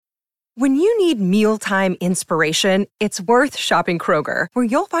When you need mealtime inspiration, it's worth shopping Kroger, where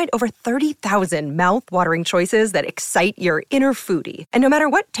you'll find over 30,000 mouth-watering choices that excite your inner foodie. And no matter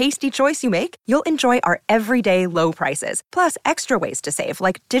what tasty choice you make, you'll enjoy our everyday low prices, plus extra ways to save,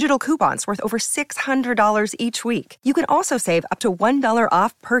 like digital coupons worth over $600 each week. You can also save up to $1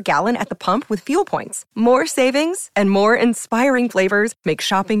 off per gallon at the pump with fuel points. More savings and more inspiring flavors make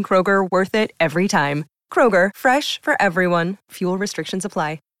shopping Kroger worth it every time. Kroger, fresh for everyone. Fuel restrictions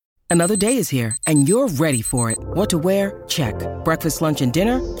apply. Another day is here, and you're ready for it. What to wear? Check. Breakfast, lunch, and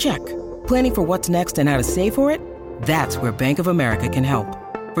dinner? Check. Planning for what's next and how to save for it? That's where Bank of America can help.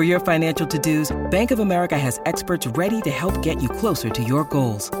 For your financial to-dos, Bank of America has experts ready to help get you closer to your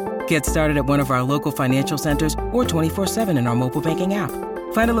goals. Get started at one of our local financial centers or 24/7 in our mobile banking app.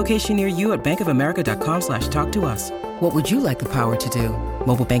 Find a location near you at bankofamerica.com/talktous. What would you like the power to do?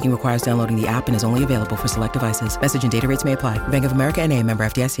 Mobile banking requires downloading the app and is only available for select devices. Message and data rates may apply. Bank of America N.A., member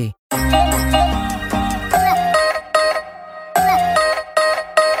FDIC.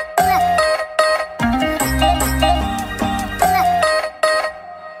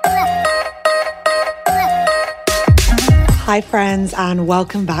 Hi friends, and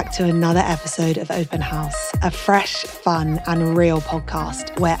welcome back to another episode of Open House, a fresh, fun and real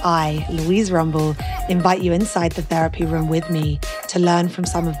podcast where I, Louise Rumble, invite you inside the therapy room with me to learn from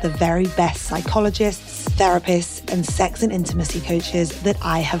some of the very best psychologists, therapists and sex and intimacy coaches that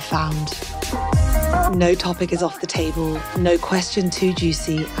I have found. No topic is off the table, no question too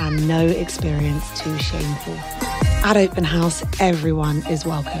juicy and no experience too shameful. At Open House, everyone is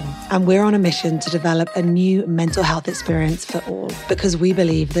welcome. And we're on a mission to develop a new mental health experience for all, because we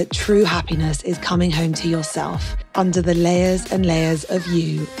believe that true happiness is coming home to yourself under the layers and layers of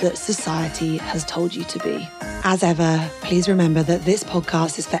you that society has told you to be. As ever, please remember that this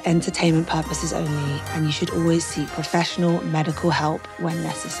podcast is for entertainment purposes only, and you should always seek professional medical help when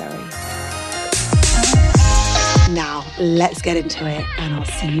necessary. Now, let's get into it, and I'll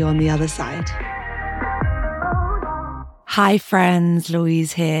see you on the other side. Hi friends,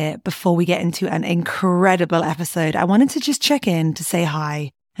 Louise here. Before we get into an incredible episode, I wanted to just check in to say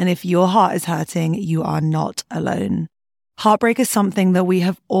hi. And if your heart is hurting, you are not alone. Heartbreak is something that we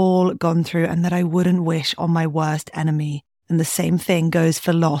have all gone through and that I wouldn't wish on my worst enemy. And the same thing goes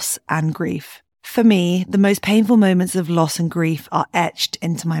for loss and grief. For me, the most painful moments of loss and grief are etched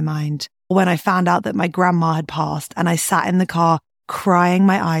into my mind. When I found out that my grandma had passed and I sat in the car crying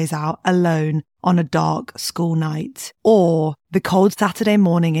my eyes out alone on a dark school night, or the cold Saturday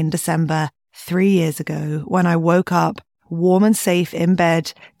morning in December 3 years ago when I woke up warm and safe in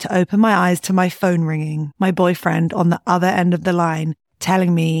bed to open my eyes to my phone ringing, my boyfriend on the other end of the line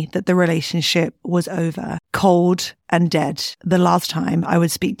telling me that the relationship was over, cold and dead, the last time I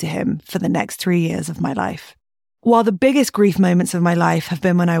would speak to him for the next 3 years of my life. While the biggest grief moments of my life have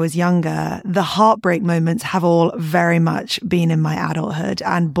been when I was younger, the heartbreak moments have all very much been in my adulthood.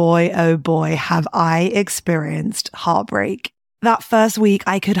 And boy, oh boy, have I experienced heartbreak. That first week,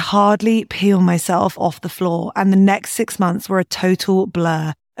 I could hardly peel myself off the floor. And the next 6 months were a total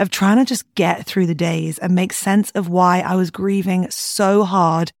blur of trying to just get through the days and make sense of why I was grieving so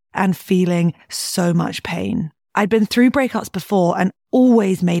hard and feeling so much pain. I'd been through breakups before and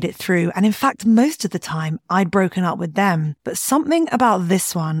always made it through. And in fact, most of the time I'd broken up with them. But something about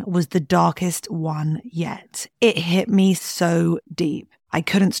this one was the darkest one yet. It hit me so deep. I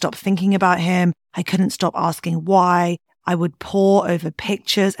couldn't stop thinking about him. I couldn't stop asking why. I would pore over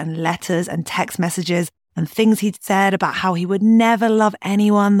pictures and letters and text messages and things he'd said about how he would never love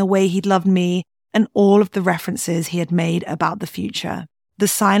anyone the way he'd loved me, and all of the references he had made about the future. The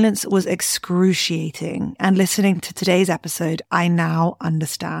silence was excruciating, and listening to today's episode, I now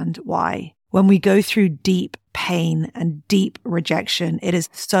understand why. When we go through deep pain and deep rejection, it is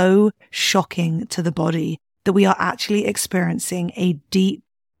so shocking to the body that we are actually experiencing a deep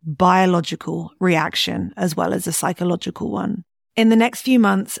biological reaction as well as a psychological one. In the next few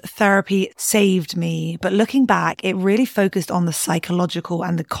months, therapy saved me, but looking back, it really focused on the psychological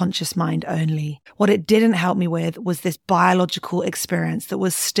and the conscious mind only. What it didn't help me with was this biological experience that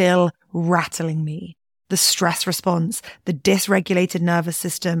was still rattling me. The stress response, the dysregulated nervous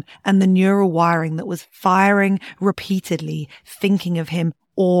system, and the neural wiring that was firing repeatedly, thinking of him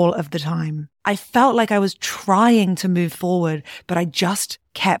all of the time. I felt like I was trying to move forward, but I just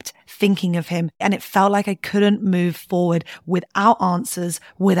kept thinking of him, and it felt like I couldn't move forward without answers,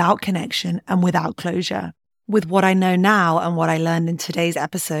 without connection, and without closure. With what I know now and what I learned in today's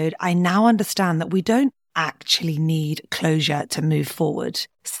episode, I now understand that we don't actually need closure to move forward.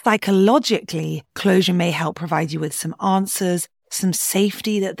 Psychologically, closure may help provide you with some answers, some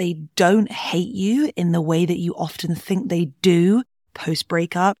safety that they don't hate you in the way that you often think they do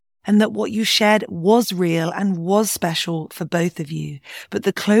post-breakup. and that what you shared was real and was special for both of you. But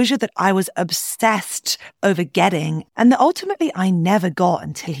the closure that I was obsessed over getting, and that ultimately I never got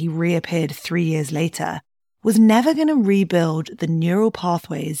until he reappeared 3 years later, was never going to rebuild the neural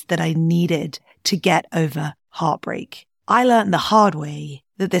pathways that I needed to get over heartbreak. I learned the hard way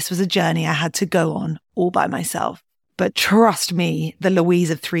that this was a journey I had to go on all by myself. But trust me, the Louise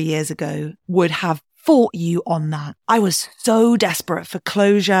of 3 years ago would have fought you on that. I was so desperate for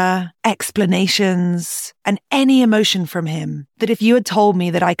closure, explanations, and any emotion from him that if you had told me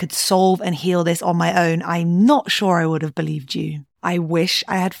that I could solve and heal this on my own, I'm not sure I would have believed you. I wish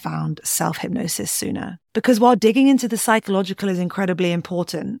I had found self-hypnosis sooner. Because while digging into the psychological is incredibly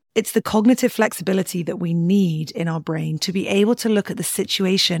important, it's the cognitive flexibility that we need in our brain to be able to look at the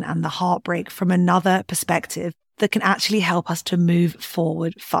situation and the heartbreak from another perspective that can actually help us to move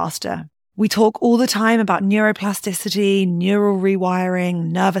forward faster. We talk all the time about neuroplasticity, neural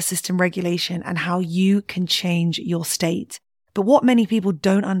rewiring, nervous system regulation, and how you can change your state. But what many people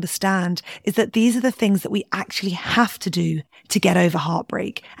don't understand is that these are the things that we actually have to do to get over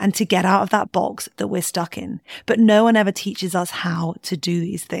heartbreak and to get out of that box that we're stuck in. But no one ever teaches us how to do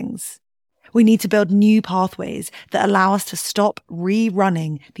these things. We need to build new pathways that allow us to stop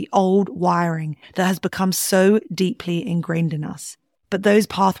rerunning the old wiring that has become so deeply ingrained in us. But those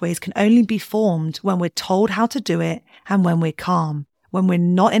pathways can only be formed when we're told how to do it and when we're calm, when we're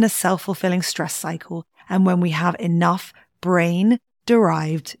not in a self-fulfilling stress cycle, and when we have enough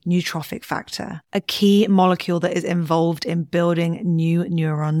brain-derived neurotrophic factor, a key molecule that is involved in building new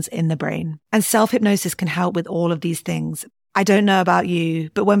neurons in the brain. And self-hypnosis can help with all of these things. I don't know about you,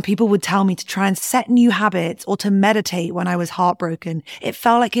 but when people would tell me to try and set new habits or to meditate when I was heartbroken, it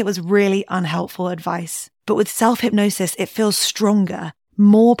felt like it was really unhelpful advice. But with self-hypnosis, it feels stronger,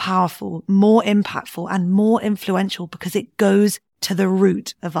 more powerful, more impactful, and more influential because it goes to the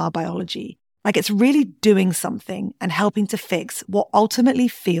root of our biology. Like it's really doing something and helping to fix what ultimately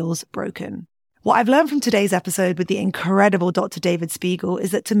feels broken. What I've learned from today's episode with the incredible Dr. David Spiegel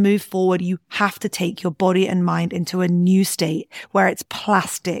is that to move forward, you have to take your body and mind into a new state where it's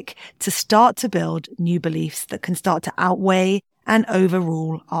plastic to start to build new beliefs that can start to outweigh and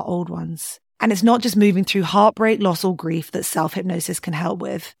overrule our old ones. And it's not just moving through heartbreak, loss, or grief that self-hypnosis can help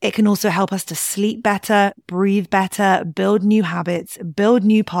with. It can also help us to sleep better, breathe better, build new habits, build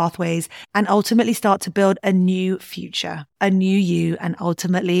new pathways, and ultimately start to build a new future, a new you, and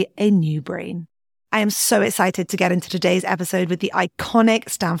ultimately a new brain. I am so excited to get into today's episode with the iconic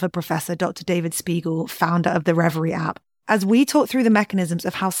Stanford professor, Dr. David Spiegel, founder of the Reverie app, as we talk through the mechanisms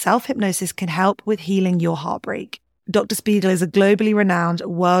of how self-hypnosis can help with healing your heartbreak. Dr. Spiegel is a globally renowned,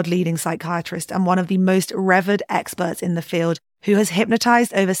 world-leading psychiatrist and one of the most revered experts in the field who has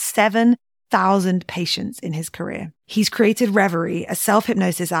hypnotized over 7,000 patients in his career. He's created Reverie, a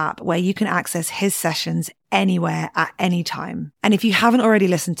self-hypnosis app where you can access his sessions anywhere at any time. And if you haven't already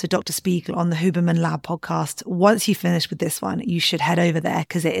listened to Dr. Spiegel on the Huberman Lab podcast, once you finish with this one, you should head over there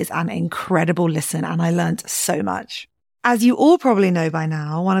because it is an incredible listen and I learned so much. As you all probably know by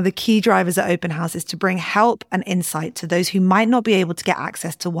now, one of the key drivers at Open House is to bring help and insight to those who might not be able to get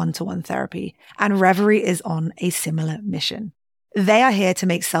access to one-to-one therapy, and Reverie is on a similar mission. They are here to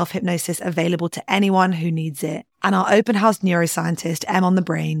make self-hypnosis available to anyone who needs it, and our Open House neuroscientist, Em on the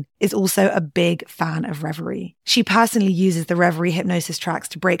Brain, is also a big fan of Reverie. She personally uses the Reverie hypnosis tracks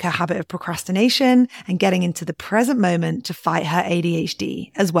to break her habit of procrastination and getting into the present moment to fight her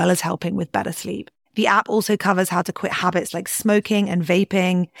ADHD, as well as helping with better sleep. The app also covers how to quit habits like smoking and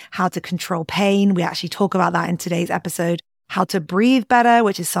vaping, how to control pain. We actually talk about that in today's episode, how to breathe better,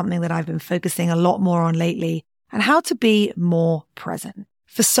 which is something that I've been focusing a lot more on lately, and how to be more present.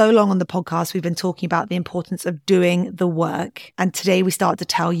 For so long on the podcast, we've been talking about the importance of doing the work. And today we start to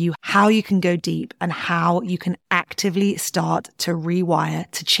tell you how you can go deep and how you can actively start to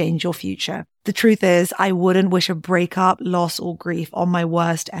rewire to change your future. The truth is, I wouldn't wish a breakup, loss, or grief on my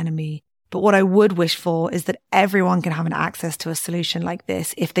worst enemy. But what I would wish for is that everyone can have an access to a solution like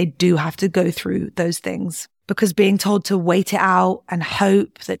this if they do have to go through those things. Because being told to wait it out and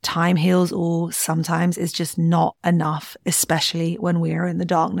hope that time heals all sometimes is just not enough, especially when we are in the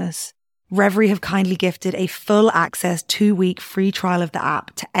darkness. Reverie have kindly gifted a full access 2-week free trial of the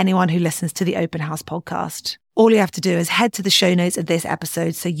app to anyone who listens to the Open House podcast. All you have to do is head to the show notes of this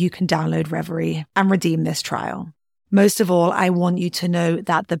episode so you can download Reverie and redeem this trial. Most of all, I want you to know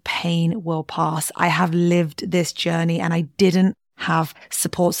that the pain will pass. I have lived this journey and I didn't have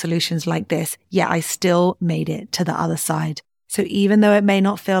support solutions like this, yet I still made it to the other side. So even though it may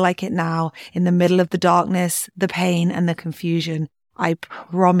not feel like it now, in the middle of the darkness, the pain and the confusion, I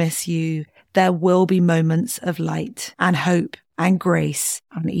promise you there will be moments of light and hope and grace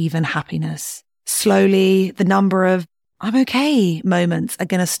and even happiness. Slowly, the number of I'm okay moments are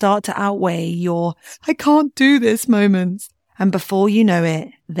going to start to outweigh your I can't do this moments. And before you know it,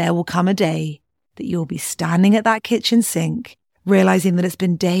 there will come a day that you'll be standing at that kitchen sink, realizing that it's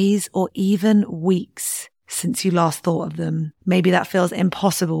been days or even weeks since you last thought of them. Maybe that feels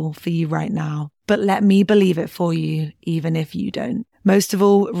impossible for you right now, but let me believe it for you, even if you don't. Most of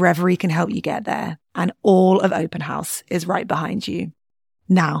all, Reverie can help you get there, and all of Open House is right behind you.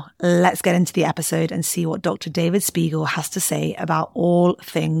 Now, let's get into the episode and see what Dr. David Spiegel has to say about all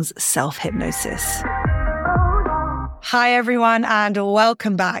things self-hypnosis. Hi, everyone, and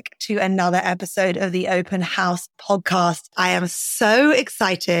welcome back to another episode of the Open House podcast. I am so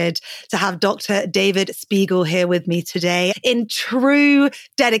excited to have Dr. David Spiegel here with me today. In true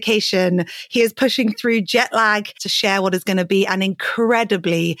dedication, he is pushing through jet lag to share what is going to be an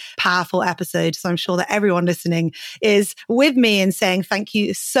incredibly powerful episode. So I'm sure that everyone listening is with me in saying thank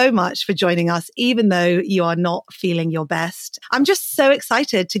you so much for joining us, even though you are not feeling your best. I'm just so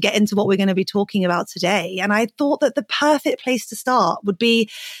excited to get into what we're going to be talking about today. And I thought that the perfect place to start would be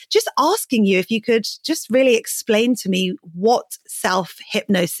just asking you if you could just really explain to me what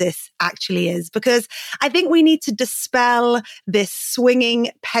self-hypnosis actually is, because I think we need to dispel this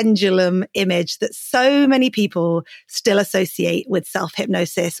swinging pendulum image that so many people still associate with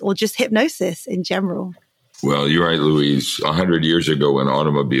self-hypnosis or just hypnosis in general. Well, you're right, Louise. 100 years ago, when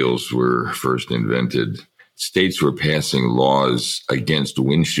automobiles were first invented, states were passing laws against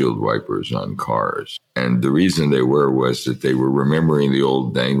windshield wipers on cars. And the reason they was that they were remembering the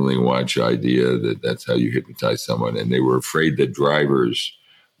old dangling watch idea that that's how you hypnotize someone. And they were afraid that drivers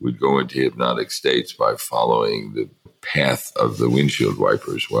would go into hypnotic states by following the path of the windshield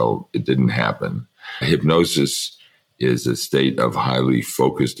wipers. Well, it didn't happen. Hypnosis is a state of highly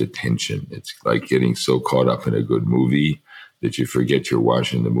focused attention. It's like getting so caught up in a good movie that you forget you're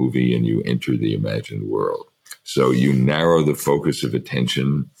watching the movie and you enter the imagined world. So you narrow the focus of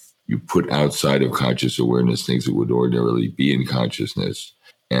attention, you put outside of conscious awareness things that would ordinarily be in consciousness,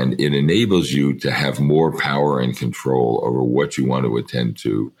 and it enables you to have more power and control over what you want to attend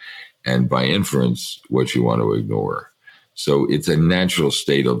to, and by inference, what you want to ignore. So it's a natural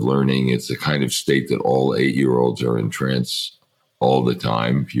state of learning. It's the kind of state that all 8-year-olds are in trance all the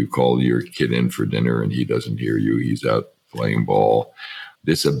time. If you call your kid in for dinner and he doesn't hear you, he's out playing ball.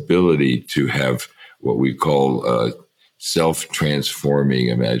 This ability to have what we call self-transforming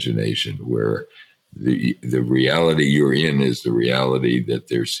imagination, where the reality you're in is the reality that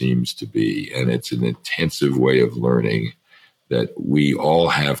there seems to be. And it's an intensive way of learning that we all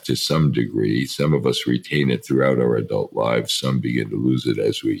have to some degree. Some of us retain it throughout our adult lives. Some begin to lose it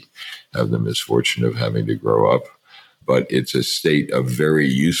as we have the misfortune of having to grow up. But it's a state of very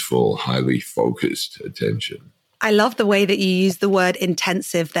useful, highly focused attention. I love the way that you use the word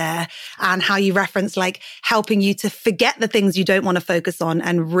intensive there and how you reference like helping you to forget the things you don't want to focus on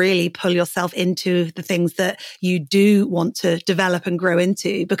and really pull yourself into the things that you do want to develop and grow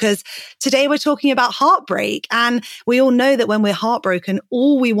into. Because today we're talking about heartbreak, and we all know that when we're heartbroken,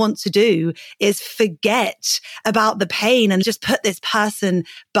 all we want to do is forget about the pain and just put this person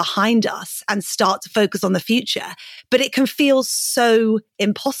behind us and start to focus on the future. But it can feel so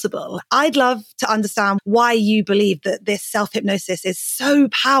impossible. I'd love to understand why you believe that this self-hypnosis is so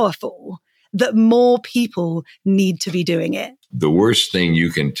powerful that more people need to be doing it. The worst thing you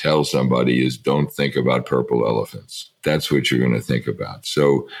can tell somebody is don't think about purple elephants. That's what you're going to think about.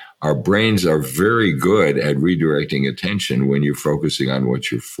 So our brains are very good at redirecting attention when you're focusing on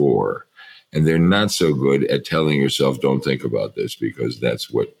what you're for. And they're not so good at telling yourself, don't think about this, because that's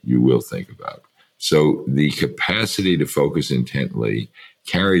what you will think about. So the capacity to focus intently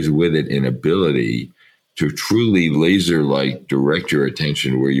carries with it an ability to truly laser-like direct your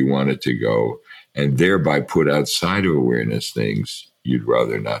attention where you want it to go, and thereby put outside of awareness things you'd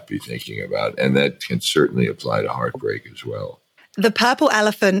rather not be thinking about. And that can certainly apply to heartbreak as well. The purple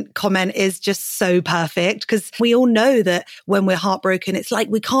elephant comment is just so perfect, because we all know that when we're heartbroken, it's like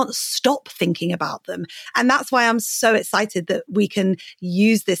we can't stop thinking about them. And that's why I'm so excited that we can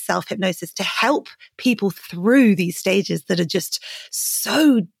use this self-hypnosis to help people through these stages that are just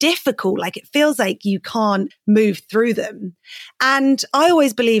so difficult. Like it feels like you can't move through them. And I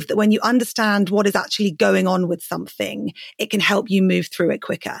always believe that when you understand what is actually going on with something, it can help you move through it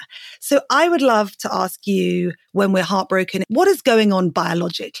quicker. So I would love to ask you, when we're heartbroken, what is going on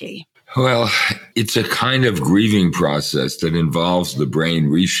biologically? Well, it's a kind of grieving process that involves the brain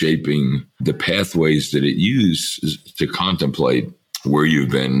reshaping the pathways that it uses to contemplate where you've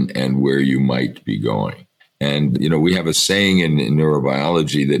been and where you might be going. And, we have a saying in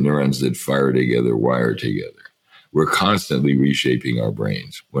neurobiology that neurons that fire together wire together. we're constantly reshaping our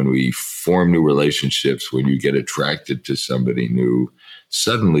brains. When we form new relationships, when you get attracted to somebody new,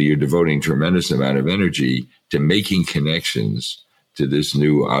 suddenly you're devoting tremendous amount of energy to making connections to this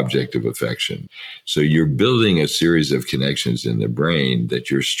new object of affection. So you're building a series of connections in the brain that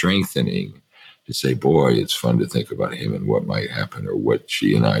you're strengthening to say, boy, it's fun to think about him and what might happen or what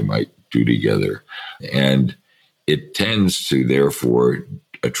she and I might do together. And it tends to, therefore,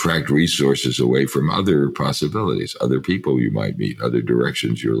 attract resources away from other possibilities, other people you might meet, other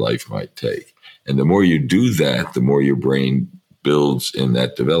directions your life might take. And the more you do that, the more your brain builds in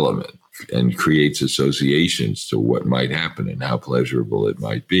that development and creates associations to what might happen and how pleasurable it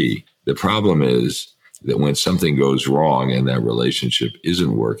might be. The problem is that when something goes wrong and that relationship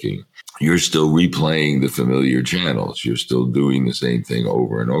isn't working, you're still replaying the familiar channels. You're still doing the same thing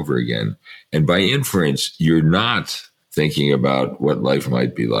over and over again. And by inference, you're not thinking about what life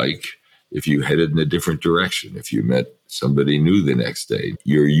might be like if you headed in a different direction, if you met somebody new the next day.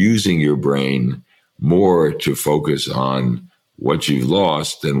 You're using your brain more to focus on what you've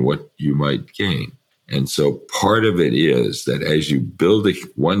lost than what you might gain. And so part of it is that as you build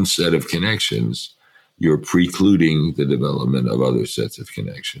one set of connections, you're precluding the development of other sets of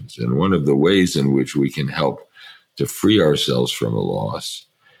connections. And one of the ways in which we can help to free ourselves from a loss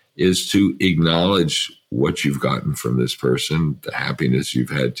is to acknowledge what you've gotten from this person, the happiness you've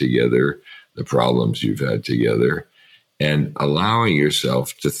had together, the problems you've had together, and allowing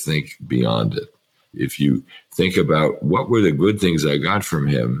yourself to think beyond it. If you think about what were the good things I got from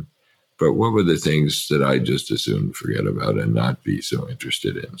him, but what were the things that I just assumed forget about and not be so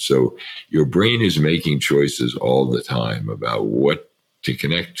interested in? So your brain is making choices all the time about what to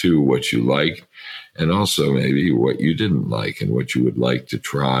connect to, what you like, and also maybe what you didn't like and what you would like to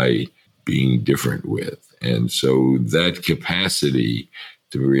try being different with. And so that capacity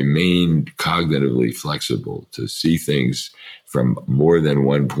to remain cognitively flexible, to see things from more than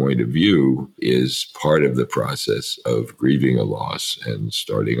one point of view is part of the process of grieving a loss and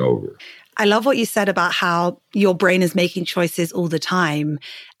starting over. I love what you said about how your brain is making choices all the time.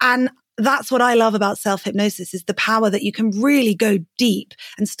 And that's what I love about self-hypnosis is the power that you can really go deep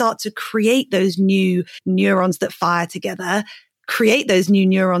and start to create those new neurons that fire together, create those new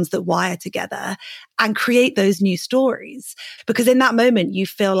neurons that wire together, and create those new stories. Because in that moment, you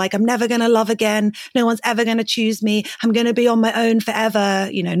feel like I'm never going to love again. No one's ever going to choose me. I'm going to be on my own forever.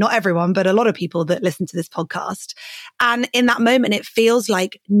 You know, not everyone, but a lot of people that listen to this podcast. And in that moment, it feels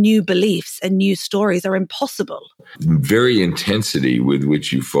like new beliefs and new stories are impossible. Very intensity with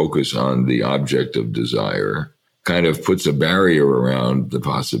which you focus on the object of desire kind of puts a barrier around the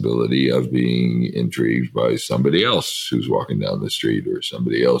possibility of being intrigued by somebody else who's walking down the street or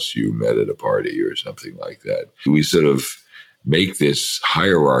somebody else you met at a party or something like that. We sort of make this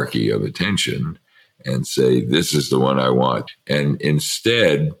hierarchy of attention and say, this is the one I want. And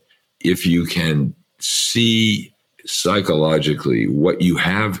instead, if you can see psychologically what you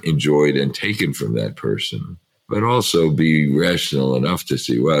have enjoyed and taken from that person, but also be rational enough to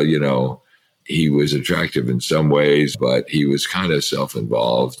see, well, you know, he was attractive in some ways, but he was kind of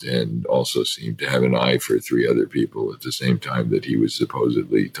self-involved and also seemed to have an eye for 3 other people at the same time that he was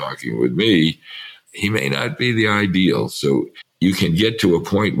supposedly talking with me. He may not be the ideal. So you can get to a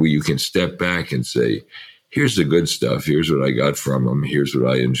point where you can step back and say, here's the good stuff. Here's what I got from him. Here's what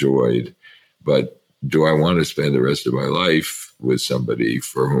I enjoyed. But do I want to spend the rest of my life with somebody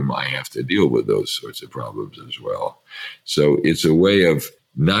for whom I have to deal with those sorts of problems as well? So it's a way of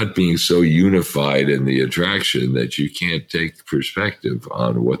not being so unified in the attraction that you can't take perspective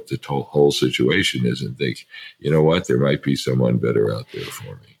on what the whole situation is and think, you know what, there might be someone better out there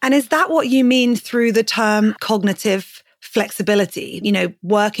for me. And is that what you mean through the term cognitive flexibility, you know,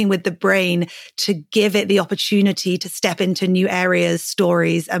 working with the brain to give it the opportunity to step into new areas,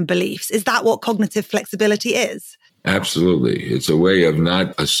 stories, and beliefs? Is that what cognitive flexibility is? Absolutely. It's a way of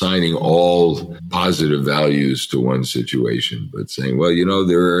not assigning all positive values to one situation, but saying, well, you know,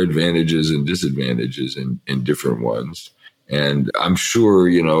 there are advantages and disadvantages in different ones. And I'm sure,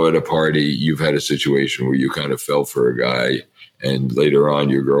 you know, at a party, you've had a situation where you kind of fell for a guy and later on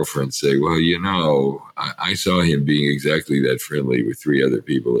your girlfriend say, well, you know, I saw him being exactly that friendly with 3 other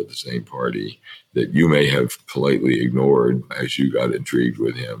people at the same party that you may have politely ignored as you got intrigued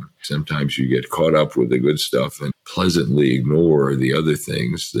with him. Sometimes you get caught up with the good stuff and pleasantly ignore the other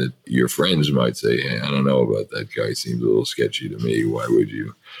things that your friends might say, hey, I don't know about that guy. Seems a little sketchy to me. Why would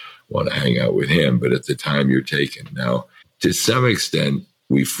you want to hang out with him? But at the time you're taken. Now, to some extent,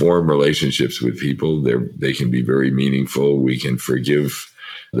 we form relationships with people. They can be very meaningful. We can forgive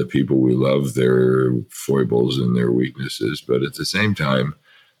the people we love, their foibles and their weaknesses. But at the same time,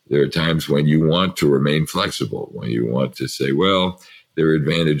 There are times when you want to remain flexible, when you want to say, well, there are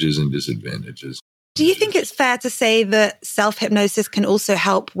advantages and disadvantages. Do you think it's fair to say that self-hypnosis can also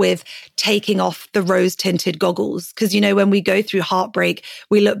help with taking off the rose-tinted goggles? Because, when we go through heartbreak,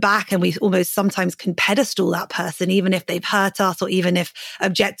 we look back and we almost sometimes can pedestal that person, even if they've hurt us or even if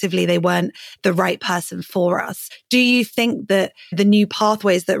objectively they weren't the right person for us. Do you think that the new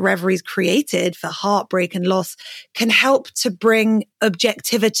pathways that Reveries created for heartbreak and loss can help to bring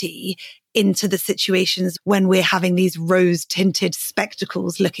objectivity into the situations when we're having these rose-tinted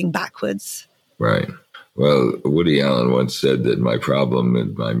spectacles looking backwards? Right. Well, Woody Allen once said that my problem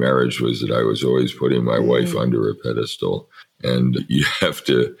in my marriage was that I was always putting my wife under a pedestal. And you have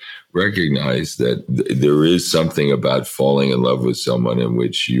to recognize that there is something about falling in love with someone in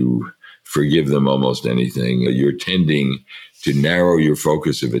which you forgive them almost anything. You're tending to narrow your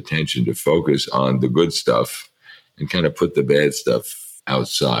focus of attention to focus on the good stuff and kind of put the bad stuff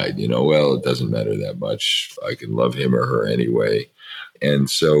outside. Well, it doesn't matter that much. I can love him or her anyway.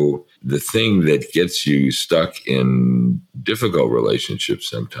 And so the thing that gets you stuck in difficult relationships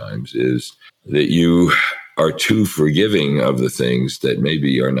sometimes is that you are too forgiving of the things that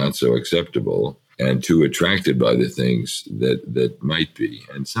maybe are not so acceptable and too attracted by the things that might be.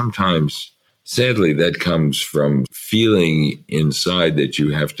 And sometimes, sadly, that comes from feeling inside that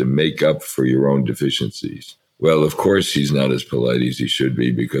you have to make up for your own deficiencies. Well, of course, he's not as polite as he should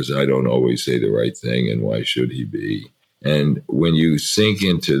be because I don't always say the right thing, and why should he be? And when you sink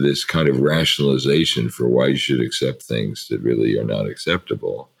into this kind of rationalization for why you should accept things that really are not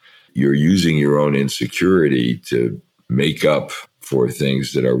acceptable, you're using your own insecurity to make up for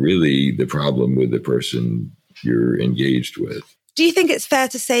things that are really the problem with the person you're engaged with. Do you think it's fair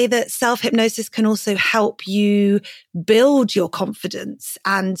to say that self-hypnosis can also help you build your confidence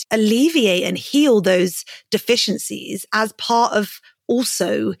and alleviate and heal those deficiencies as part of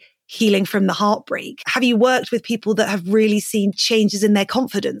also healing from the heartbreak? Have you worked with people that have really seen changes in their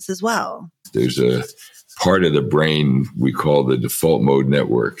confidence as well? There's a part of the brain we call the default mode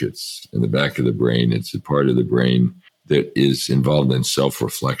network. It's in the back of the brain. It's a part of the brain that is involved in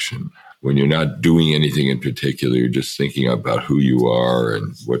self-reflection. When you're not doing anything in particular, you're just thinking about who you are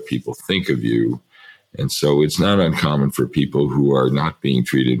and what people think of you. And so it's not uncommon for people who are not being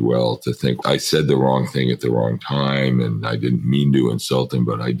treated well to think, I said the wrong thing at the wrong time, and I didn't mean to insult him,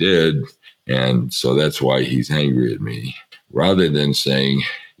 but I did. And so that's why he's angry at me. Rather than saying,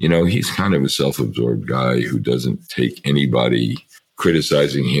 he's kind of a self-absorbed guy who doesn't take anybody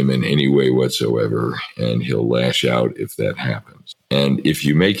criticizing him in any way whatsoever, and he'll lash out if that happens. And if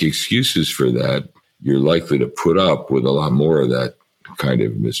you make excuses for that, you're likely to put up with a lot more of that kind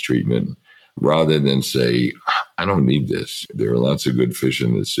of mistreatment. Rather than say, I don't need this. There are lots of good fish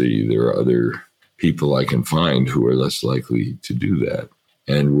in the sea. There are other people I can find who are less likely to do that.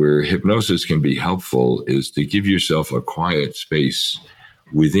 And where hypnosis can be helpful is to give yourself a quiet space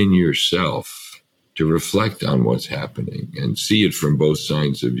within yourself to reflect on what's happening and see it from both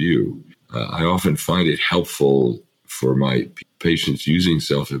sides of you. I often find it helpful for my patients using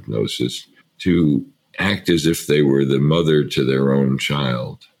self-hypnosis to act as if they were the mother to their own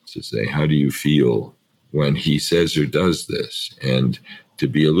child. To say, how do you feel when he says or does this? And to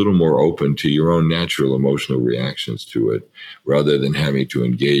be a little more open to your own natural emotional reactions to it, rather than having to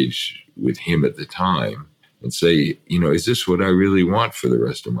engage with him at the time and say, is this what I really want for the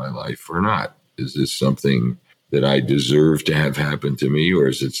rest of my life or not? Is this something that I deserve to have happen to me, or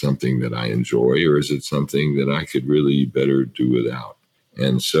is it something that I enjoy, or is it something that I could really better do without?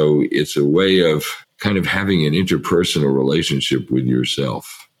 And so it's a way of kind of having an interpersonal relationship with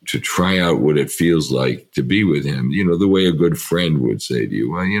yourself, to try out what it feels like to be with him. The way a good friend would say to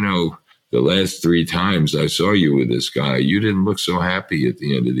you, well, the last 3 times I saw you with this guy, you didn't look so happy at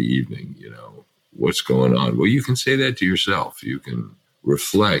the end of the evening. What's going on? Well, you can say that to yourself. You can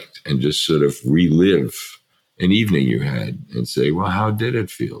reflect and just sort of relive an evening you had and say, well, how did it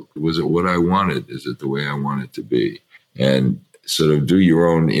feel? Was it what I wanted? Is it the way I want it to be? And sort of do your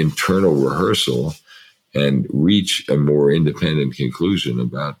own internal rehearsal and reach a more independent conclusion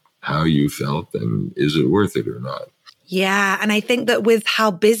about how you felt and is it worth it or not. Yeah. And I think that with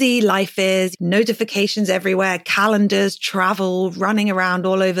how busy life is, notifications everywhere, calendars, travel, running around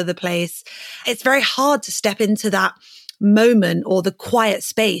all over the place, it's very hard to step into that moment or the quiet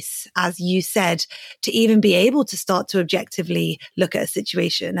space, as you said, to even be able to start to objectively look at a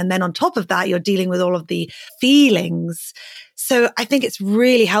situation. And then on top of that, you're dealing with all of the feelings. So I think it's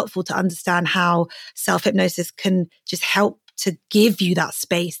really helpful to understand how self-hypnosis can just help to give you that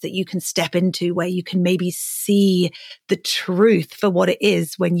space that you can step into where you can maybe see the truth for what it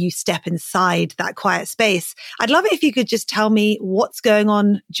is when you step inside that quiet space. I'd love it if you could just tell me what's going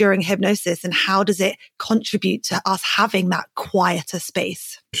on during hypnosis and how does it contribute to us having that quieter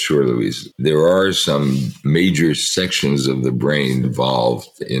space? Sure, Louise. There are some major sections of the brain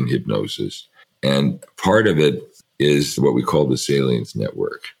involved in hypnosis. And part of it is what we call the salience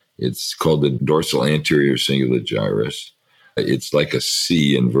network. It's called the dorsal anterior cingulate gyrus. It's like a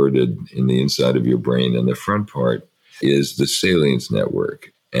C inverted in the inside of your brain. And the front part is the salience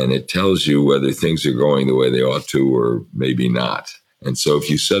network. And it tells you whether things are going the way they ought to or maybe not. And so if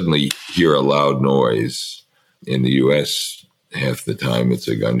you suddenly hear a loud noise in the US, half the time it's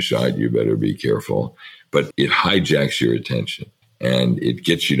a gunshot, you better be careful. But it hijacks your attention and it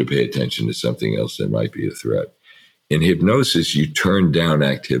gets you to pay attention to something else that might be a threat. In hypnosis, you turn down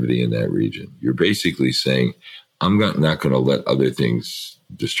activity in that region. You're basically saying, I'm not going to let other things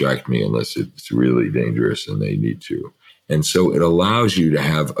distract me unless it's really dangerous and they need to. And so it allows you to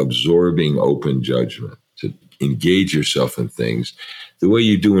have absorbing, open judgment, to engage yourself in things the way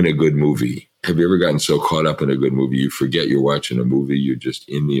you do in a good movie. Have you ever gotten so caught up in a good movie, you forget you're watching a movie, you're just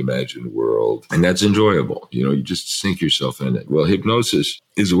in the imagined world, and that's enjoyable. You just sink yourself in it. Well, hypnosis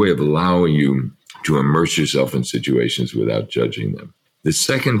is a way of allowing you to immerse yourself in situations without judging them. The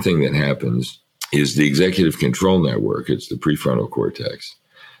second thing that happens is the executive control network, it's the prefrontal cortex,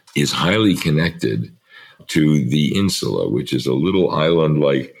 is highly connected to the insula, which is a little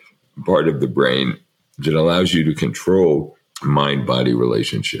island-like part of the brain that allows you to control mind-body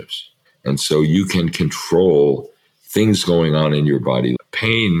relationships. And so you can control things going on in your body.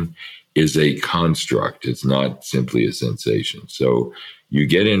 Pain is a construct. It's not simply a sensation. So you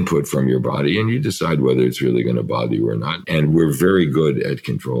get input from your body and you decide whether it's really going to bother you or not. And we're very good at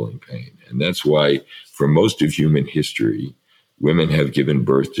controlling pain. And that's why for most of human history, women have given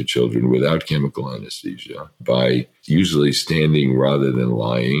birth to children without chemical anesthesia by usually standing rather than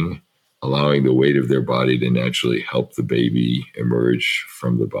lying, allowing the weight of their body to naturally help the baby emerge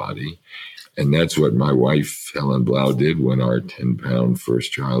from the body. And that's what my wife, Helen Blau, did when our 10-pound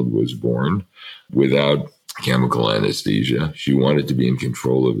first child was born without chemical anesthesia. She wanted to be in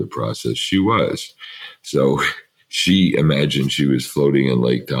control of the process. She was. So she imagined she was floating in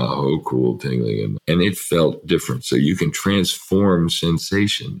Lake Tahoe, cool, tingling, and it felt different. So you can transform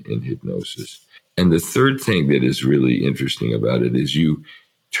sensation in hypnosis. And the third thing that is really interesting about it is you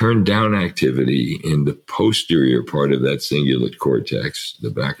turn down activity in the posterior part of that cingulate cortex,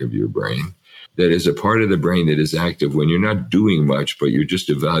 the back of your brain, that is a part of the brain that is active when you're not doing much, but you're just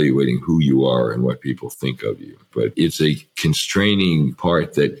evaluating who you are and what people think of you. But it's a constraining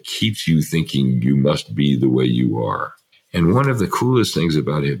part that keeps you thinking you must be the way you are. And one of the coolest things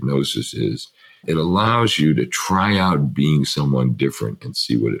about hypnosis is it allows you to try out being someone different and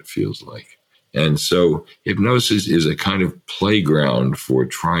see what it feels like. And so hypnosis is a kind of playground for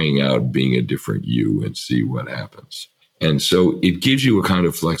trying out being a different you and see what happens. And so it gives you a kind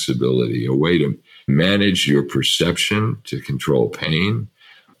of flexibility, a way to manage your perception, to control pain,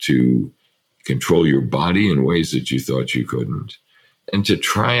 to control your body in ways that you thought you couldn't, and to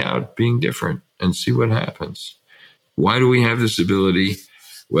try out being different and see what happens. Why do we have this ability?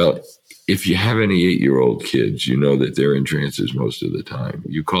 Well, if you have any 8-year-old kids, you know that they're in trances most of the time.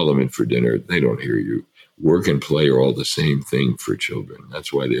 You call them in for dinner, they don't hear you. Work and play are all the same thing for children.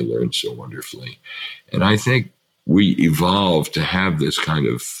 That's why they learn so wonderfully. And I think we evolved to have this kind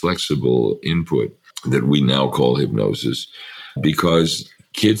of flexible input that we now call hypnosis because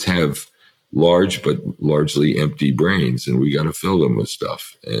kids have large but largely empty brains, and we got to fill them with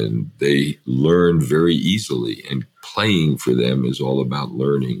stuff. And they learn very easily, and playing for them is all about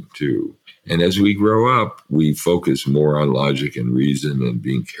learning too. And as we grow up, we focus more on logic and reason and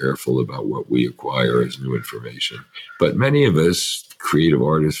being careful about what we acquire as new information. But many of us, creative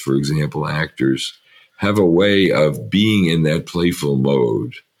artists, for example, actors, have a way of being in that playful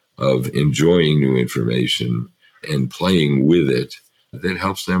mode of enjoying new information and playing with it that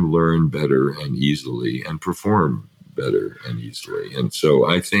helps them learn better and easily and perform better and easily. And so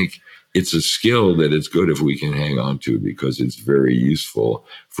I think it's a skill that it's good if we can hang on to because it's very useful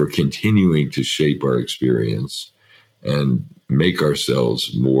for continuing to shape our experience and make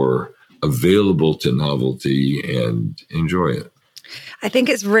ourselves more available to novelty and enjoy it. I think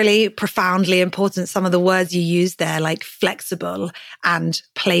it's really profoundly important, some of the words you use there, like flexible and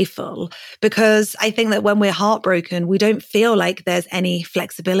playful, because I think that when we're heartbroken, we don't feel like there's any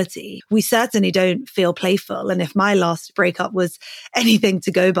flexibility. We certainly don't feel playful. And if my last breakup was anything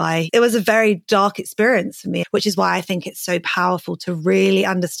to go by, it was a very dark experience for me, which is why I think it's so powerful to really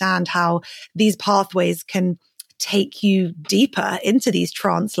understand how these pathways can take you deeper into these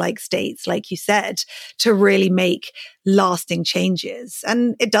trance-like states, like you said, to really make lasting changes.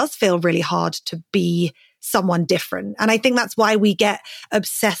 And it does feel really hard to be someone different. And I think that's why we get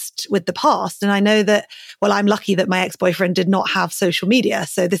obsessed with the past. And I know that, well, I'm lucky that my ex-boyfriend did not have social media.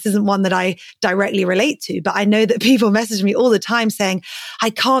 So this isn't one that I directly relate to, but I know that people message me all the time saying,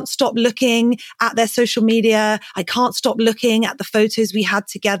 I can't stop looking at their social media. I can't stop looking at the photos we had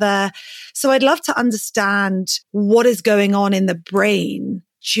together. So I'd love to understand what is going on in the brain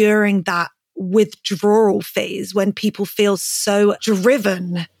during that withdrawal phase when people feel so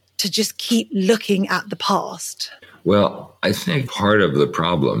driven to just keep looking at the past. Well, I think part of the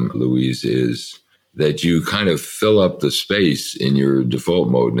problem, Louise, is that you kind of fill up the space in your default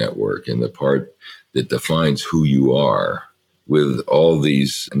mode network, in the part that defines who you are, with all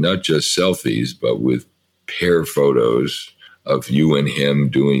these, not just selfies, but with pair photos of you and him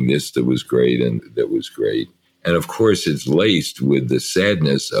doing this that was great and that was great. And of course, it's laced with the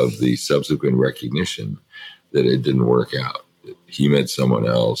sadness of the subsequent recognition that it didn't work out. He met someone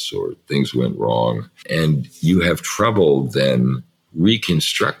else or things went wrong. And you have trouble then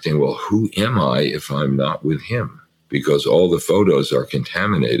reconstructing, well, who am I if I'm not with him? Because all the photos are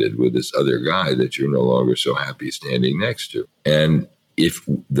contaminated with this other guy that you're no longer so happy standing next to. And if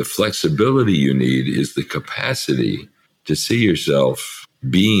the flexibility you need is the capacity to see yourself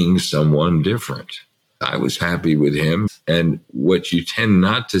being someone different. I was happy with him. And what you tend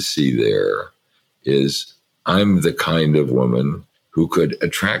not to see there is I'm the kind of woman who could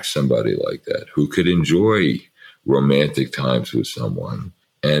attract somebody like that, who could enjoy romantic times with someone.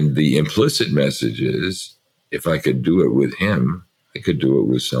 And the implicit message is, if I could do it with him, I could do it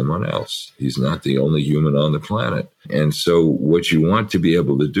with someone else. He's not the only human on the planet. And so what you want to be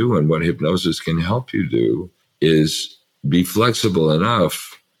able to do, and what hypnosis can help you do, is be flexible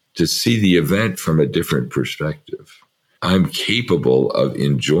enough to see the event from a different perspective. I'm capable of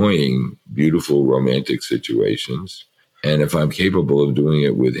enjoying beautiful romantic situations. And if I'm capable of doing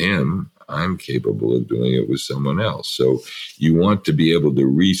it with him, I'm capable of doing it with someone else. So you want to be able to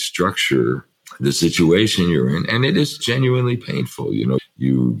restructure the situation you're in. And it is genuinely painful. You know,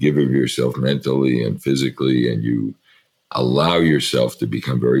 you give of yourself mentally and physically, and you allow yourself to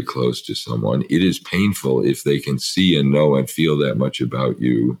become very close to someone. It is painful if they can see and know and feel that much about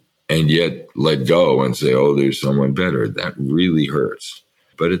you, and yet let go and say, oh, there's someone better. That really hurts.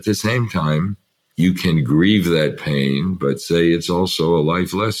 But at the same time, you can grieve that pain, but say it's also a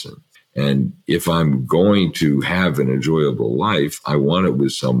life lesson. And if I'm going to have an enjoyable life, I want it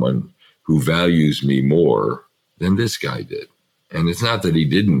with someone who values me more than this guy did. And it's not that he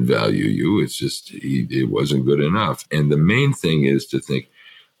didn't value you. It's just it wasn't good enough. And the main thing is to think,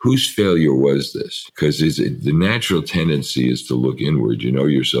 whose failure was this? Because the natural tendency is to look inward. You know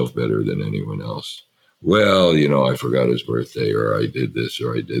yourself better than anyone else. Well, you know, I forgot his birthday, or I did this,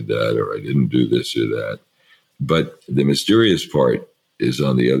 or I did that, or I didn't do this or that. But the mysterious part is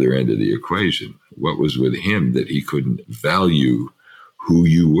on the other end of the equation. What was with him that he couldn't value who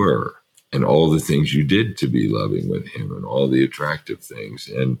you were and all the things you did to be loving with him and all the attractive things?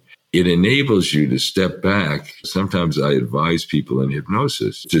 And it enables you to step back. Sometimes I advise people in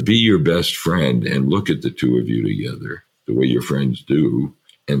hypnosis to be your best friend and look at the two of you together, the way your friends do,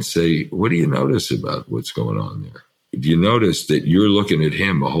 and say, what do you notice about what's going on there? Do you notice that you're looking at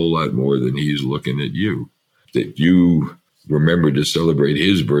him a whole lot more than he's looking at you? That you remembered to celebrate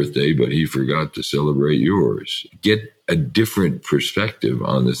his birthday, but he forgot to celebrate yours. Get a different perspective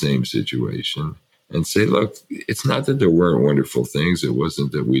on the same situation and say, look, it's not that there weren't wonderful things. It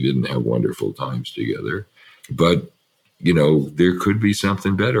wasn't that we didn't have wonderful times together. But, you know, there could be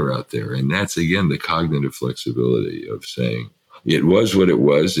something better out there. And that's, again, the cognitive flexibility of saying, it was what it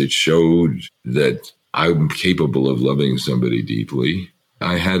was. It showed that I'm capable of loving somebody deeply.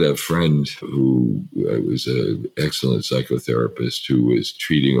 I had a friend who was an excellent psychotherapist who was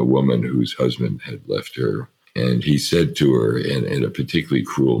treating a woman whose husband had left her. And he said to her, and at a particularly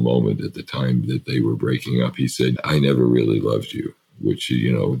cruel moment at the time that they were breaking up, he said, I never really loved you, which,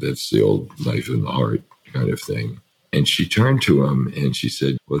 you know, that's the old knife in the heart kind of thing. And she turned to him and she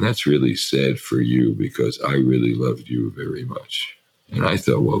said, well, that's really sad for you because I really loved you very much. And I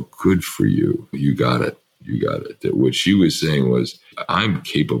thought, well, good for you. You got it. You got it. That what she was saying was, I'm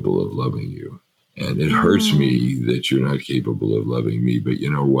capable of loving you. And it hurts me that you're not capable of loving me. But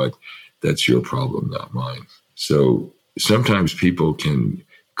you know what? That's your problem, not mine. So sometimes people can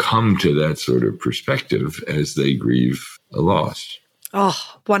come to that sort of perspective as they grieve a loss. Oh,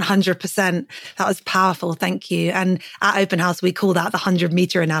 100%. That was powerful. Thank you. And at Open House, we call that the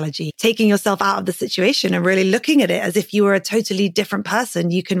 100-meter analogy, taking yourself out of the situation and really looking at it as if you were a totally different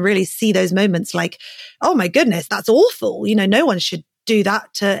person. You can really see those moments like, oh my goodness, that's awful. No one should do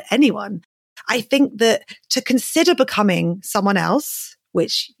that to anyone. I think that to consider becoming someone else,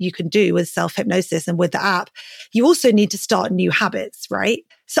 which you can do with self-hypnosis and with the app, you also need to start new habits, right?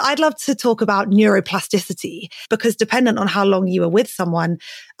 So I'd love to talk about neuroplasticity, because dependent on how long you are with someone,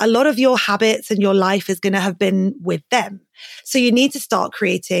 a lot of your habits and your life is going to have been with them. So you need to start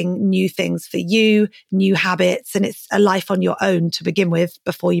creating new things for you, new habits, and it's a life on your own to begin with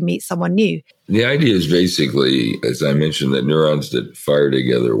before you meet someone new. The idea is basically, as I mentioned, that neurons that fire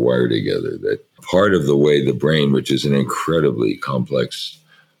together, wire together, that part of the way the brain, which is an incredibly complex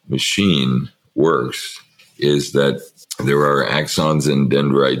machine, works is that there are axons and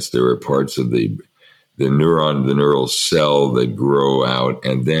dendrites. There are parts of the neuron, the neural cell that grow out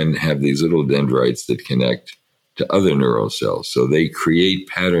and then have these little dendrites that connect to other neural cells. So they create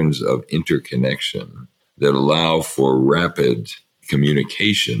patterns of interconnection that allow for rapid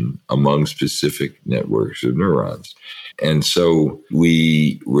communication among specific networks of neurons. And so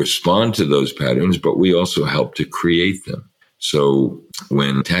we respond to those patterns, but we also help to create them. So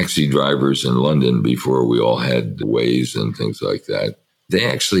when taxi drivers in London, before we all had Waze and things like that, they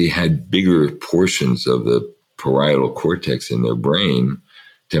actually had bigger portions of the parietal cortex in their brain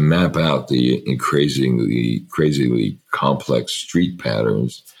to map out the crazily complex street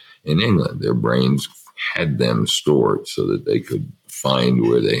patterns in England. Their brains had them stored so that they could find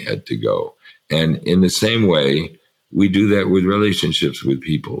where they had to go. And in the same way, we do that with relationships with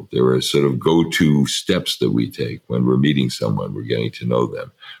people. There are sort of go-to steps that we take when we're meeting someone, we're getting to know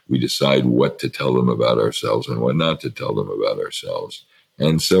them. We decide what to tell them about ourselves and what not to tell them about ourselves.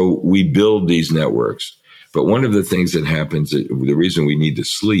 And so we build these networks. But one of the things that happens, the reason we need to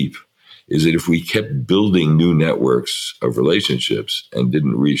sleep, is that if we kept building new networks of relationships and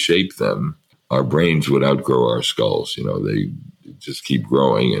didn't reshape them, our brains would outgrow our skulls. They just keep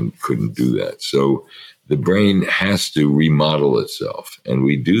growing and couldn't do that. So the brain has to remodel itself. And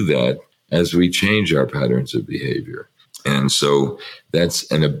we do that as we change our patterns of behavior. And so that's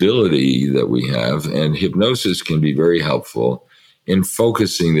an ability that we have. And hypnosis can be very helpful in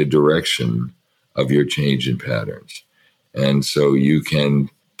focusing the direction of your change in patterns. And so you can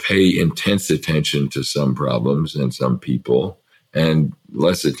pay intense attention to some problems and some people and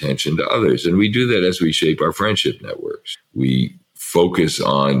less attention to others. And we do that as we shape our friendship networks. We focus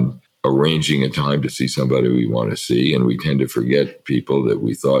on arranging a time to see somebody we want to see, and we tend to forget people that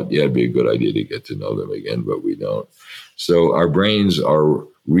we thought, it'd be a good idea to get to know them again, but we don't. So our brains are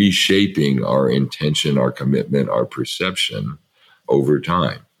reshaping our intention, our commitment, our perception over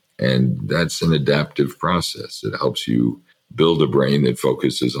time. And that's an adaptive process. It helps you build a brain that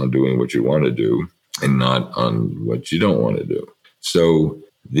focuses on doing what you want to do and not on what you don't want to do. So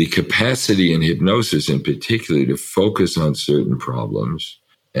the capacity in hypnosis in particular to focus on certain problems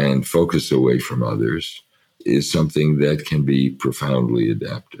and focus away from others is something that can be profoundly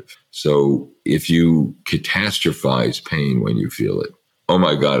adaptive. So if you catastrophize pain when you feel it, oh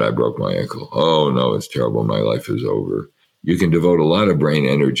my God, I broke my ankle. Oh no, it's terrible. My life is over. You can devote a lot of brain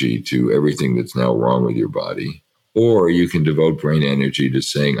energy to everything that's now wrong with your body. Or you can devote brain energy to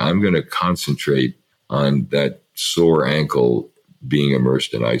saying, I'm going to concentrate on that sore ankle being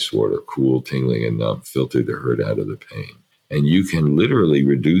immersed in ice water, cool, tingling, and numb, filter the hurt out of the pain. And you can literally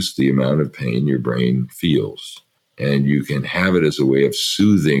reduce the amount of pain your brain feels. And you can have it as a way of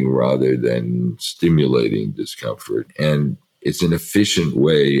soothing rather than stimulating discomfort. And it's an efficient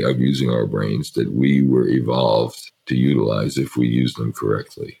way of using our brains that we were evolved to utilize if we use them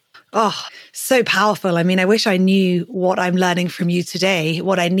correctly. Oh, so powerful. I mean, I wish I knew what I'm learning from you today,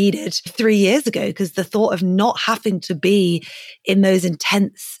 what I needed 3 years ago, because the thought of not having to be in those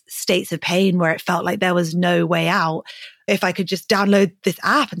intense states of pain where it felt like there was no way out, if I could just download this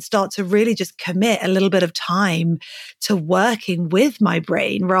app and start to really just commit a little bit of time to working with my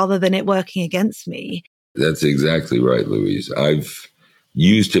brain rather than it working against me. That's exactly right, Louise. I've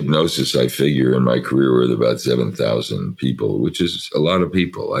used hypnosis, I figure, in my career with about 7,000 people, which is a lot of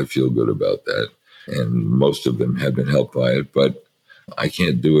people. I feel good about that. And most of them have been helped by it, but I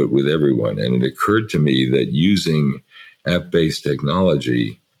can't do it with everyone. And it occurred to me that using app-based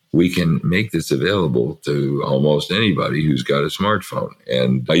technology, we can make this available to almost anybody who's got a smartphone.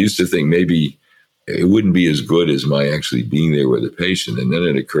 And I used to think maybe it wouldn't be as good as my actually being there with a patient. And then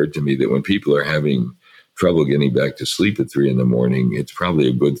it occurred to me that when people are having trouble getting back to sleep at 3 a.m, it's probably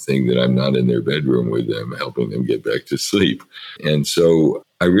a good thing that I'm not in their bedroom with them, helping them get back to sleep. And so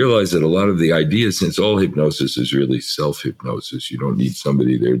I realized that a lot of the ideas, since all hypnosis is really self-hypnosis, you don't need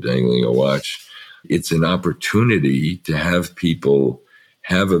somebody there dangling a watch. It's an opportunity to have people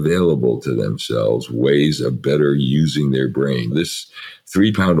have available to themselves ways of better using their brain. This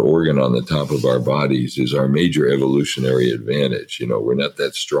 3-pound organ on the top of our bodies is our major evolutionary advantage. We're not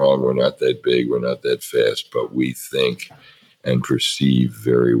that strong, we're not that big, we're not that fast, but we think and perceive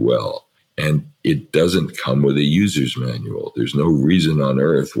very well. And it doesn't come with a user's manual. There's no reason on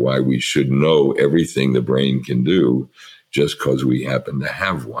earth why we should know everything the brain can do just because we happen to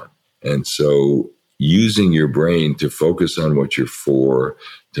have one. And so using your brain to focus on what you're for,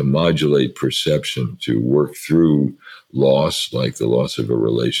 to modulate perception, to work through loss, like the loss of a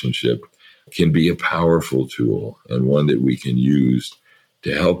relationship, can be a powerful tool and one that we can use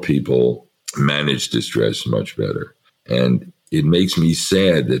to help people manage distress much better. And it makes me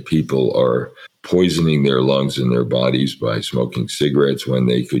sad that people are poisoning their lungs and their bodies by smoking cigarettes when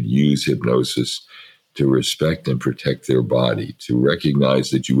they could use hypnosis to respect and protect their body, to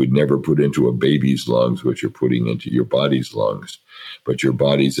recognize that you would never put into a baby's lungs what you're putting into your body's lungs, but your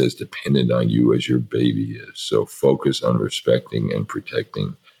body's as dependent on you as your baby is. So focus on respecting and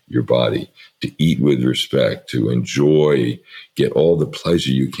protecting your body, to eat with respect, to enjoy, get all the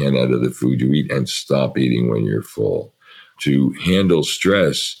pleasure you can out of the food you eat and stop eating when you're full, to handle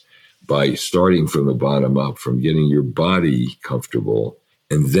stress by starting from the bottom up, from getting your body comfortable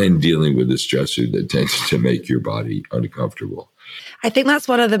and then dealing with the stressor that tends to make your body uncomfortable. I think that's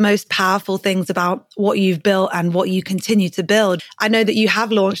one of the most powerful things about what you've built and what you continue to build. I know that you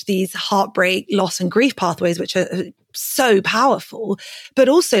have launched these heartbreak, loss and grief pathways, which are so powerful. But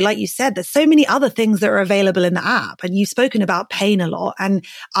also, like you said, there's so many other things that are available in the app. And you've spoken about pain a lot. And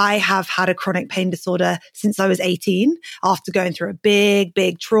I have had a chronic pain disorder since I was 18 after going through a big,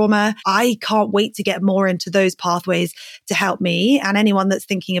 big trauma. I can't wait to get more into those pathways to help me. And anyone that's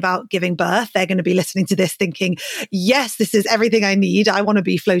thinking about giving birth, they're going to be listening to this thinking, yes, this is everything I need. I want to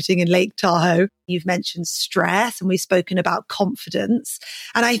be floating in Lake Tahoe. You've mentioned stress and we've spoken about confidence.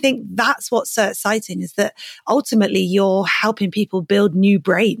 And I think that's what's so exciting, is that ultimately you're helping people build new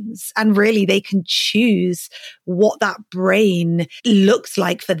brains, and really they can choose what that brain looks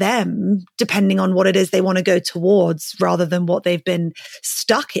like for them, depending on what it is they want to go towards rather than what they've been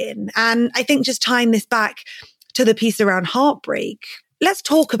stuck in. And I think just tying this back to the piece around heartbreak, let's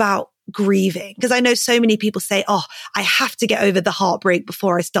talk about grieving, because I know so many people say, oh, I have to get over the heartbreak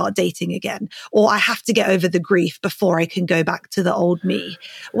before I start dating again, or I have to get over the grief before I can go back to the old me.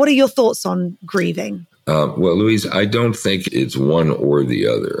 What are your thoughts on grieving? Well, Louise, I don't think it's one or the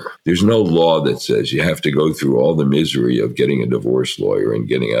other. There's no law that says you have to go through all the misery of getting a divorce lawyer and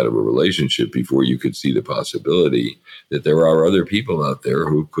getting out of a relationship before you could see the possibility that there are other people out there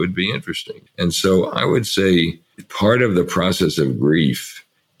who could be interesting. And so I would say part of the process of grief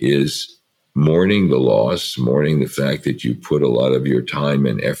is mourning the loss, mourning the fact that you put a lot of your time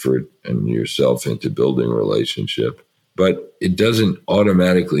and effort and yourself into building a relationship. But it doesn't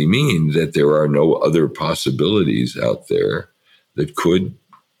automatically mean that there are no other possibilities out there that could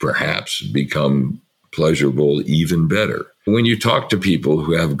perhaps become pleasurable, even better. When you talk to people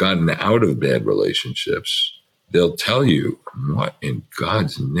who have gotten out of bad relationships, they'll tell you, what in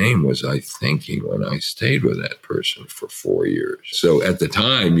God's name was I thinking when I stayed with that person for 4 years? So at the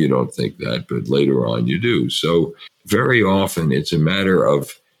time, you don't think that, but later on you do. So very often it's a matter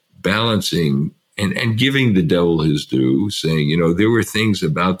of balancing and giving the devil his due, saying, there were things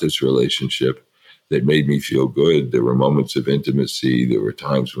about this relationship that made me feel good. There were moments of intimacy. There were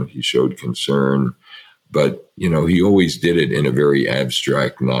times when he showed concern. But, he always did it in a very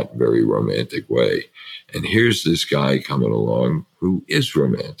abstract, not very romantic way. And here's this guy coming along who is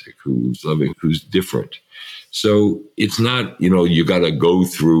romantic, who's loving, who's different. So it's not, you got to go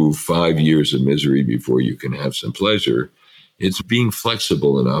through 5 years of misery before you can have some pleasure. It's being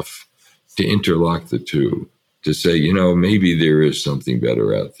flexible enough to interlock the two, to say, maybe there is something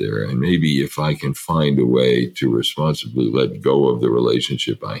better out there. And maybe if I can find a way to responsibly let go of the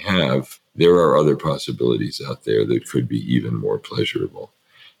relationship I have, there are other possibilities out there that could be even more pleasurable.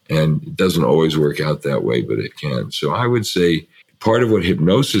 And it doesn't always work out that way, but it can. So I would say part of what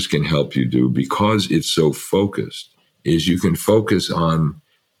hypnosis can help you do, because it's so focused, is you can focus on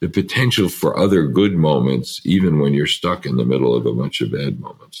the potential for other good moments, even when you're stuck in the middle of a bunch of bad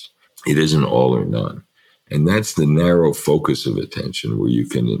moments. It isn't all or none. And that's the narrow focus of attention, where you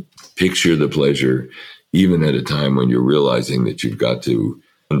can picture the pleasure, even at a time when you're realizing that you've got to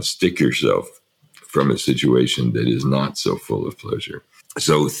unstick yourself from a situation that is not so full of pleasure.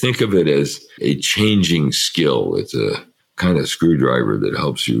 So think of it as a changing skill. It's a kind of screwdriver that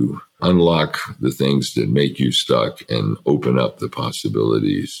helps you unlock the things that make you stuck and open up the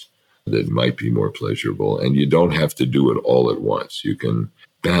possibilities that might be more pleasurable. And you don't have to do it all at once. You can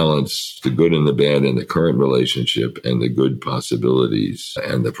balance the good and the bad in the current relationship and the good possibilities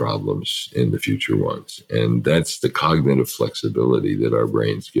and the problems in the future ones. And that's the cognitive flexibility that our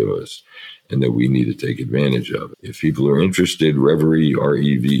brains give us and that we need to take advantage of. If people are interested, Reverie,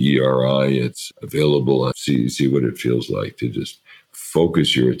 Reveri, it's available. See what it feels like to just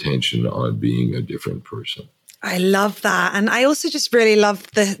focus your attention on being a different person. I love that. And I also just really love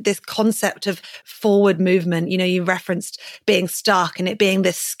this concept of forward movement. You know, you referenced being stuck and it being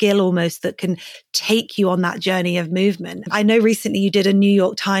this skill almost that can take you on that journey of movement. I know recently you did a New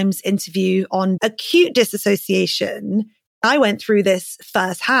York Times interview on acute disassociation. I went through this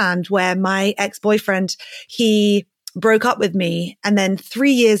firsthand where my ex-boyfriend, he broke up with me. And then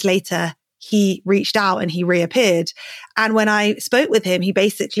 3 years later, he reached out and he reappeared. And when I spoke with him, he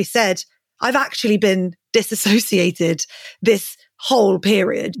basically said, I've actually been disassociated this whole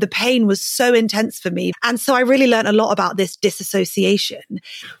period. The pain was so intense for me. And so I really learned a lot about this disassociation.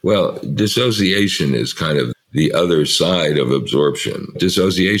 Well, dissociation is kind of the other side of absorption.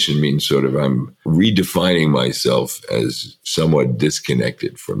 Dissociation means sort of I'm redefining myself as somewhat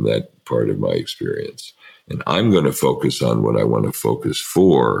disconnected from that part of my experience. And I'm going to focus on what I want to focus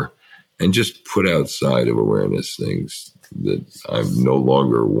for and just put outside of awareness things that I no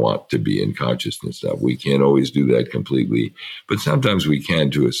longer want to be in consciousness of. We can't always do that completely, but sometimes we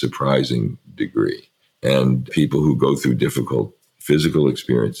can to a surprising degree. And people who go through difficult physical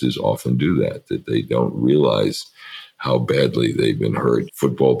experiences often do that they don't realize how badly they've been hurt.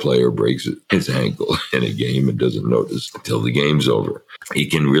 Football player breaks his ankle in a game and doesn't notice until the game's over.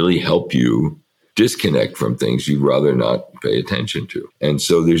 It can really help you disconnect from things you'd rather not pay attention to. And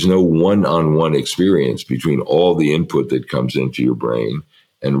so there's no one-on-one experience between all the input that comes into your brain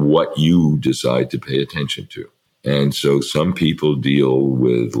and what you decide to pay attention to. And so some people deal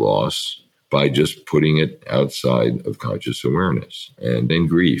with loss by just putting it outside of conscious awareness. And in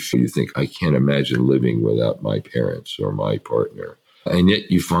grief, you think, I can't imagine living without my parents or my partner. And yet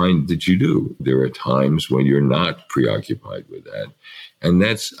you find that you do. There are times when you're not preoccupied with that. And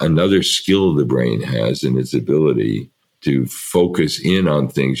that's another skill the brain has in its ability to focus in on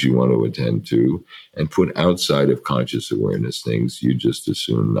things you want to attend to and put outside of conscious awareness things you just as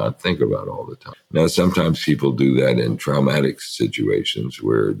soon not think about all the time. Now, sometimes people do that in traumatic situations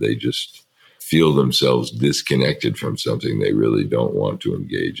where they just feel themselves disconnected from something they really don't want to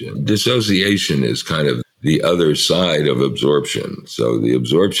engage in. Dissociation is kind of the other side of absorption. So the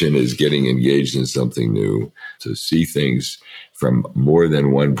absorption is getting engaged in something new, to see things from more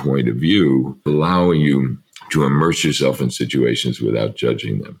than one point of view, allowing you to immerse yourself in situations without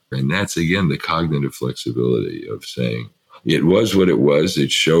judging them. And that's, again, the cognitive flexibility of saying, it was what it was.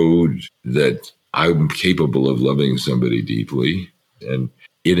 It showed that I'm capable of loving somebody deeply. And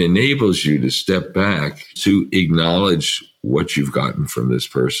it enables you to step back to acknowledge what you've gotten from this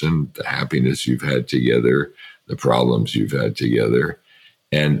person, the happiness you've had together, the problems you've had together,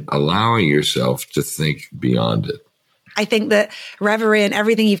 and allowing yourself to think beyond it. I think that Reverie and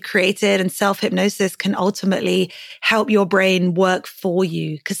everything you've created and self-hypnosis can ultimately help your brain work for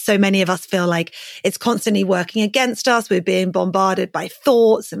you, because so many of us feel like it's constantly working against us. We're being bombarded by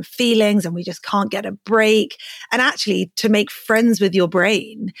thoughts and feelings and we just can't get a break. And actually, to make friends with your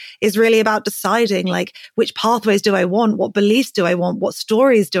brain is really about deciding, like, which pathways do I want? What beliefs do I want? What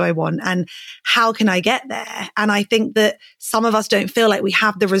stories do I want? And how can I get there? And I think that some of us don't feel like we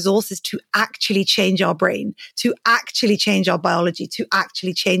have the resources to actually change our brain, to actually change our biology, to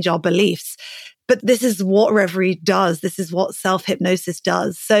actually change our beliefs. But this is what Reverie does. This is what self-hypnosis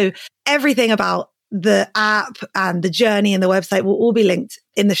does. So everything about the app and the journey and the website will all be linked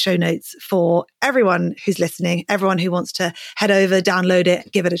in the show notes for everyone who's listening, everyone who wants to head over, download it,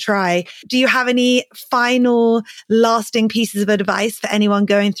 give it a try. Do you have any final lasting pieces of advice for anyone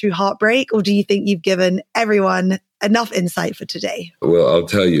going through heartbreak? Or do you think you've given everyone enough insight for today? Well, I'll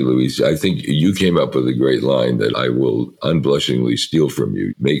tell you, Louise, I think you came up with a great line that I will unblushingly steal from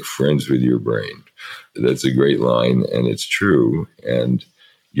you. Make friends with your brain. That's a great line, and it's true. And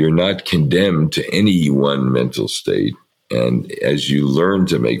you're not condemned to any one mental state. And as you learn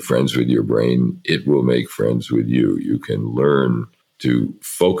to make friends with your brain, it will make friends with you. You can learn to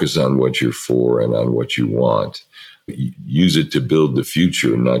focus on what you're for and on what you want. Use it to build the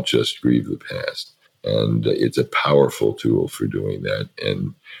future, not just grieve the past. And it's a powerful tool for doing that.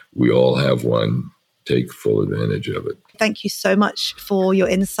 And we all have one. Take full advantage of it. thank you so much for your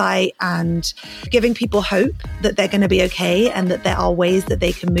insight and giving people hope that they're going to be okay and that there are ways that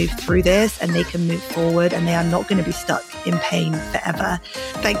they can move through this and they can move forward and they are not going to be stuck in pain forever.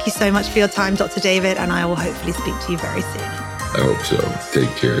 Thank you so much for your time, Dr. David, and I will hopefully speak to you very soon. I hope so. Take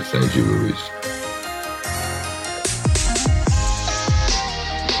care. Thank you, Louise.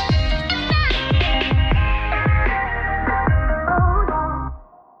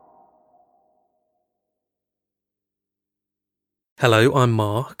 Hello, I'm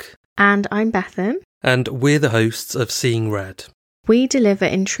Mark. And I'm Bethan. And we're the hosts of Seeing Red. We deliver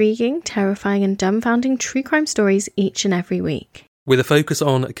intriguing, terrifying and dumbfounding true crime stories each and every week. With a focus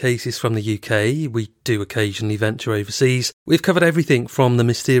on cases from the UK, we do occasionally venture overseas. We've covered everything from the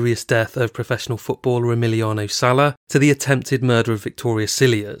mysterious death of professional footballer Emiliano Sala to the attempted murder of Victoria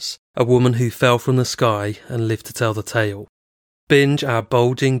Cilliers, a woman who fell from the sky and lived to tell the tale. Binge our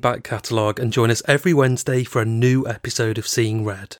bulging back catalogue and join us every Wednesday for a new episode of Seeing Red.